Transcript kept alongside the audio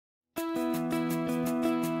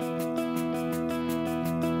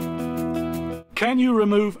Can you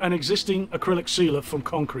remove an existing acrylic sealer from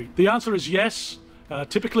concrete? The answer is yes.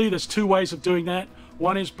 Typically there's two ways of doing that.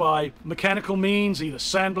 One is by mechanical means, either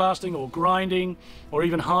sandblasting or grinding or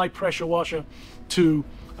even high pressure washer to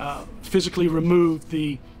physically remove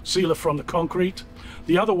the sealer from the concrete.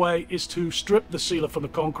 The other way is to strip the sealer from the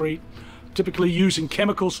concrete, typically using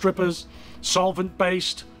chemical strippers,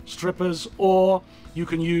 solvent-based strippers, or you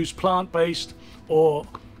can use plant-based or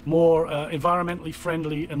more environmentally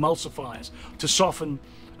friendly emulsifiers to soften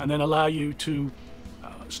and then allow you to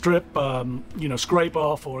strip, scrape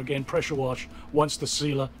off or again pressure wash once the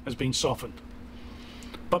sealer has been softened.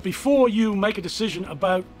 But before you make a decision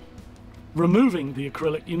about removing the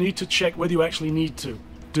acrylic, you need to check whether you actually need to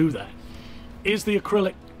do that. Is the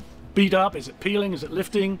acrylic beat up? Is it peeling? Is it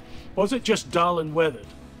lifting? Or is it just dull and weathered?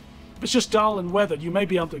 If it's just dull and weathered, you may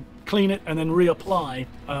be able to clean it and then reapply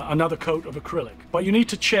another coat of acrylic. But you need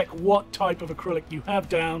to check what type of acrylic you have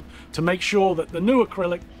down to make sure that the new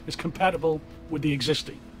acrylic is compatible with the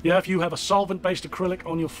existing. Yeah, if you have a solvent-based acrylic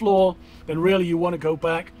on your floor, then really you want to go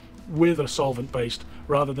back with a solvent-based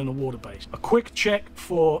rather than a water-based. A quick check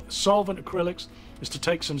for solvent acrylics is to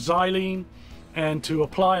take some Xylene and to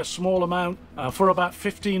apply a small amount for about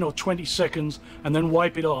 15 or 20 seconds and then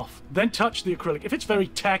wipe it off. Then touch the acrylic. If it's very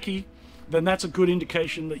tacky, then that's a good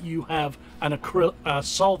indication that you have an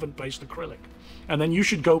solvent-based acrylic. And then you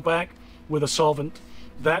should go back with a solvent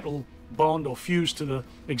that'll bond or fuse to the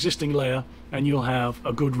existing layer and you'll have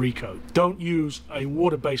a good recoat. Don't use a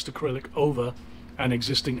water-based acrylic over an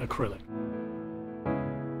existing acrylic.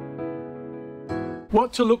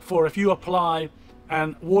 What to look for if you apply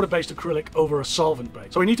an water-based acrylic over a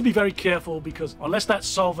solvent-based. So we need to be very careful because unless that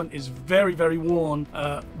solvent is very, very worn,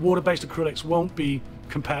 water-based acrylics won't be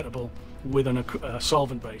compatible with a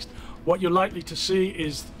solvent-based. What you're likely to see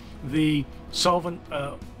is the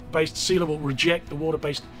solvent-based sealer will reject the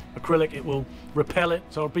water-based acrylic. It will repel it,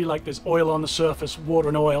 so it'll be like there's oil on the surface, water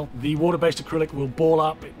and oil. The water-based acrylic will ball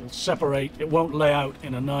up, it will separate, it won't lay out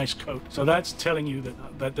in a nice coat. So that's telling you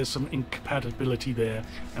that there's some incompatibility there,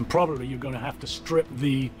 and probably you're going to have to strip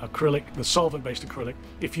the acrylic, the solvent-based acrylic,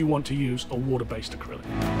 if you want to use a water-based acrylic.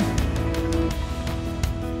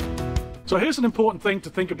 So here's an important thing to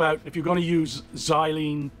think about if you're going to use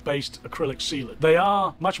Xylene-based acrylic sealer. They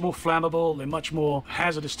are much more flammable, they're much more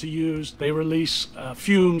hazardous to use, they release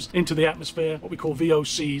fumes into the atmosphere, what we call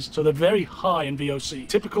VOCs, so they're very high in VOC.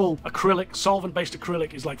 Typical acrylic, solvent-based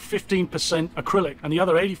acrylic is like 15% acrylic, and the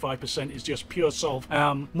other 85% is just pure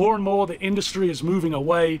solvent. More and more the industry is moving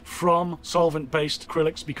away from solvent-based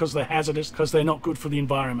acrylics because they're hazardous, because they're not good for the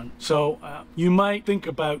environment. So you might think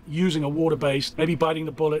about using a water-based, maybe biting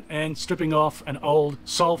the bullet and stripping off an old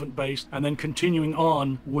solvent-based and then continuing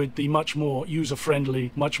on with the much more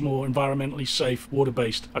user-friendly, much more environmentally safe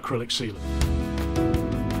water-based acrylic sealer.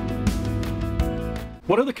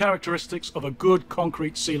 What are the characteristics of a good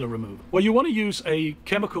concrete sealer remover? Well, you want to use a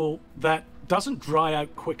chemical that doesn't dry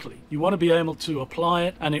out quickly. You want to be able to apply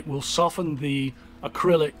it and it will soften the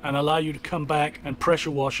acrylic and allow you to come back and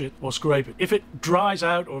pressure wash it or scrape it. If it dries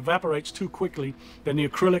out or evaporates too quickly, then the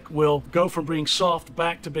acrylic will go from being soft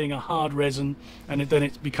back to being a hard resin, and then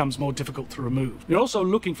it becomes more difficult to remove. You're also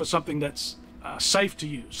looking for something that's safe to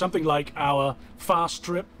use, something like our Fast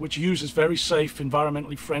Strip, which uses very safe,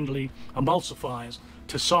 environmentally friendly emulsifiers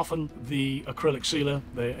to soften the acrylic sealer.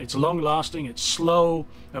 It's long lasting, it's slow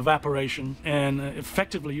evaporation, and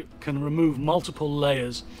effectively can remove multiple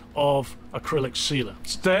layers of acrylic sealer.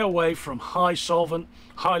 Stay away from high solvent,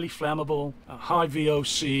 highly flammable, high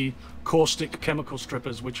VOC, caustic chemical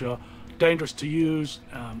strippers, which are dangerous to use,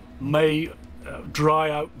 may dry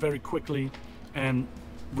out very quickly, and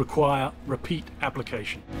require repeat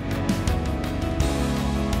application.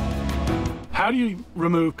 How do you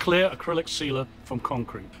remove clear acrylic sealer from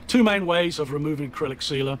concrete? Two main ways of removing acrylic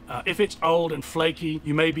sealer. If it's old and flaky,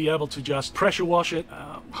 you may be able to just pressure wash it,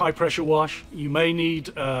 high pressure wash. You may need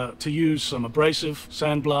to use some abrasive,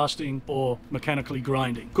 sandblasting, or mechanically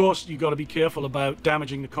grinding. Of course, you've got to be careful about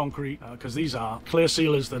damaging the concrete because these are clear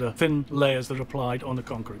sealers that are thin layers that are applied on the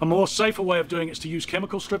concrete. A more safer way of doing it is to use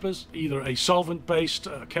chemical strippers, either a solvent-based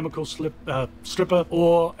chemical stripper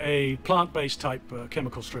or a plant-based type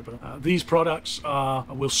chemical stripper. These products products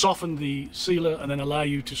will soften the sealer and then allow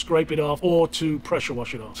you to scrape it off or to pressure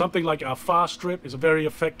wash it off. Something like our Fast Strip is a very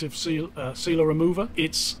effective sealer remover.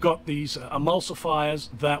 It's got these emulsifiers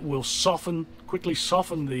that will quickly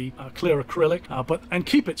soften the clear acrylic, and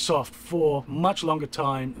keep it soft for much longer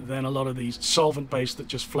time than a lot of these solvent-based that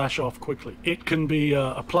just flash off quickly. It can be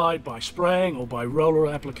applied by spraying or by roller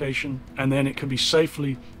application, and then it can be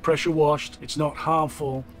safely pressure washed. It's not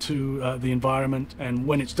harmful to the environment, and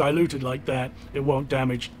when it's diluted like that, it won't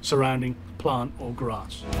damage surrounding plant or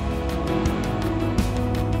grass.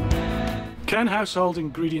 Can household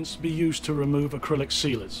ingredients be used to remove acrylic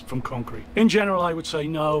sealers from concrete? In general, I would say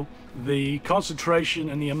no. The concentration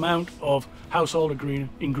and the amount of household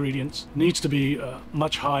ingredients needs to be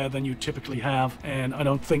much higher than you typically have, and I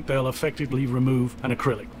don't think they'll effectively remove an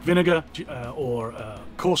acrylic. Vinegar or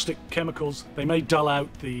caustic chemicals, they may dull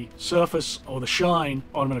out the surface or the shine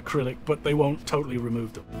on an acrylic, but they won't totally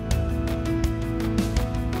remove them.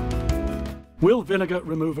 Will vinegar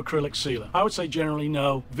remove acrylic sealer? I would say generally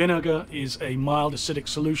no. Vinegar is a mild acidic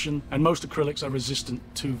solution, and most acrylics are resistant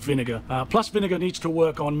to vinegar. Plus, vinegar needs to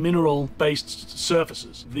work on mineral-based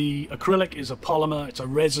surfaces. The acrylic is a polymer, it's a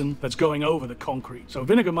resin that's going over the concrete. So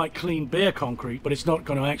vinegar might clean bare concrete, but it's not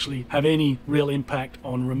going to actually have any real impact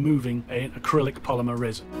on removing an acrylic polymer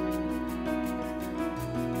resin.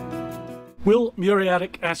 Will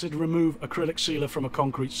muriatic acid remove acrylic sealer from a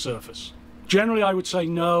concrete surface? Generally, I would say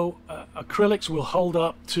no. Acrylics will hold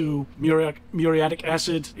up to muriatic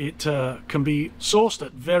acid. It can be sourced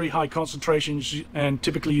at very high concentrations, and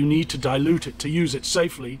typically you need to dilute it to use it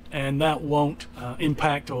safely, and that won't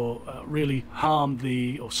impact or really harm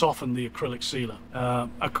or soften the acrylic sealer.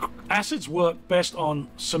 Acids work best on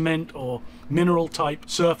cement or mineral type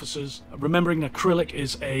surfaces. Remembering acrylic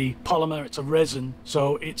is a polymer, it's a resin,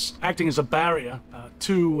 so it's acting as a barrier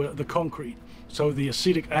to the concrete. So the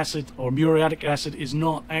acetic acid or muriatic acid is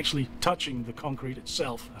not actually touching the concrete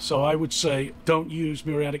itself. So I would say don't use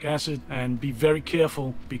muriatic acid, and be very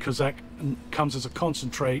careful, because that comes as a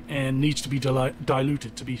concentrate and needs to be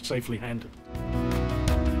diluted to be safely handled.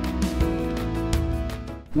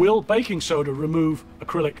 Will baking soda remove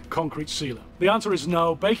acrylic concrete sealer? The answer is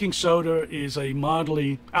no. Baking soda is a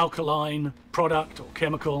mildly alkaline product or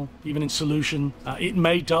chemical, even in solution. It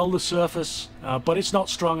may dull the surface, but it's not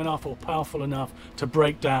strong enough or powerful enough to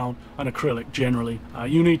break down an acrylic generally.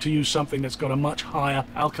 You need to use something that's got a much higher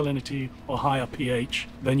alkalinity or higher pH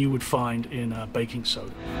than you would find in baking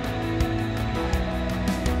soda.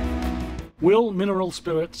 Will mineral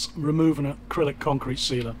spirits remove an acrylic concrete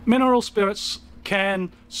sealer? Mineral spirits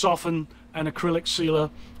can soften an acrylic sealer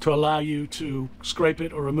to allow you to scrape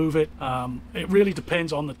it or remove it. It really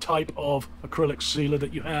depends on the type of acrylic sealer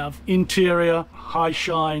that you have. Interior, high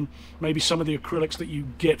shine, maybe some of the acrylics that you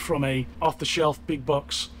get from a off-the-shelf big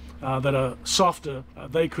box that are softer,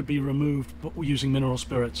 they could be removed using mineral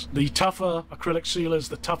spirits. The tougher acrylic sealers,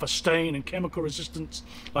 the tougher stain and chemical resistance,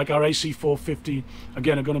 like our AC450,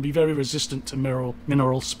 again, are going to be very resistant to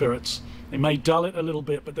mineral spirits. They may dull it a little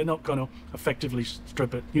bit, but they're not going to effectively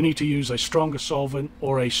strip it. You need to use a stronger solvent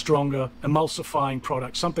or a stronger emulsifying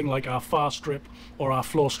product, something like our Fast Strip or our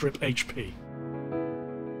Floor Strip HP.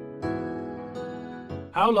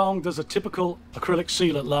 How long does a typical acrylic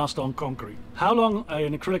sealer last on concrete? How long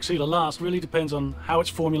an acrylic sealer lasts really depends on how it's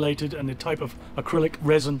formulated and the type of acrylic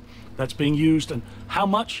resin that's being used, and how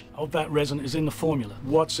much of that resin is in the formula.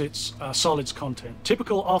 What's its solids content?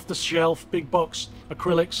 Typical off-the-shelf big box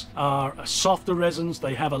acrylics are softer resins.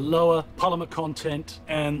 They have a lower polymer content,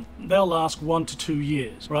 and they'll last 1 to 2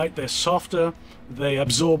 years, right? They're softer, they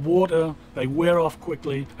absorb water, they wear off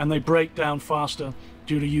quickly, and they break down faster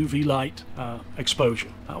due to UV light exposure.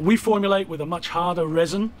 We formulate with a much harder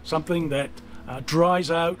resin, something that dries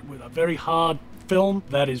out with a very hard film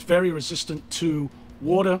that is very resistant to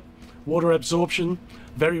water absorption,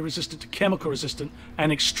 very resistant to chemical resistant,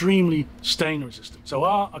 and extremely stain resistant. So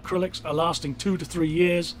our acrylics are lasting 2 to 3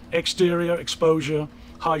 years, exterior exposure,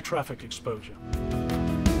 high traffic exposure.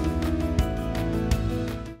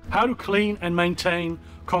 How to clean and maintain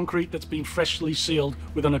concrete that's been freshly sealed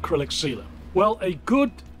with an acrylic sealer? Well, a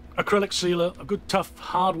good acrylic sealer, a good tough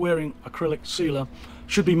hard-wearing acrylic sealer,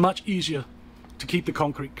 should be much easier to keep the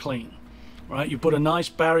concrete clean. Right? You put a nice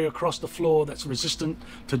barrier across the floor that's resistant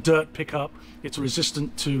to dirt pickup, it's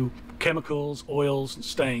resistant to chemicals, oils, and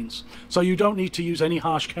stains. So you don't need to use any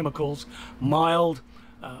harsh chemicals. Mild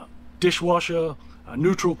dishwasher,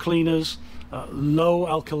 neutral cleaners, low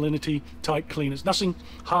alkalinity type cleaners. Nothing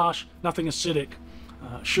harsh, nothing acidic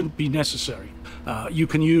shouldn't be necessary. You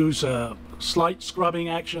can use slight scrubbing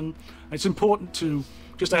action. It's important to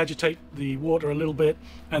just agitate the water a little bit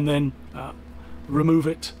and then remove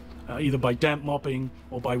it either by damp mopping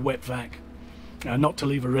or by wet vac, not to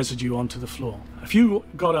leave a residue onto the floor. If you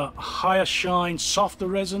got a higher shine, softer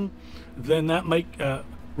resin, then that may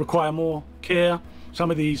require more care. Some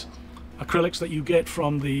of these acrylics that you get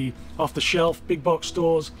from the off-the-shelf big box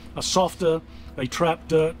stores are softer, they trap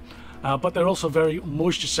dirt, but they're also very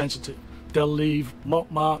moisture sensitive. They'll leave mop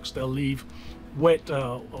marks, they'll leave wet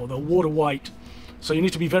or they'll water white. So you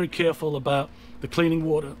need to be very careful about the cleaning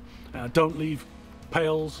water. Don't leave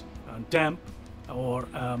pails, damp or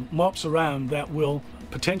mops around that will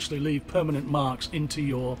potentially leave permanent marks into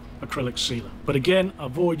your acrylic sealer. But again,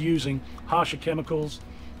 avoid using harsher chemicals.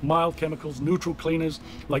 Mild chemicals, neutral cleaners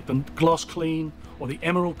like the Gloss Clean or the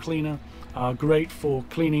Emerald Cleaner are great for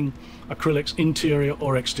cleaning acrylics interior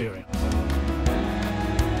or exterior.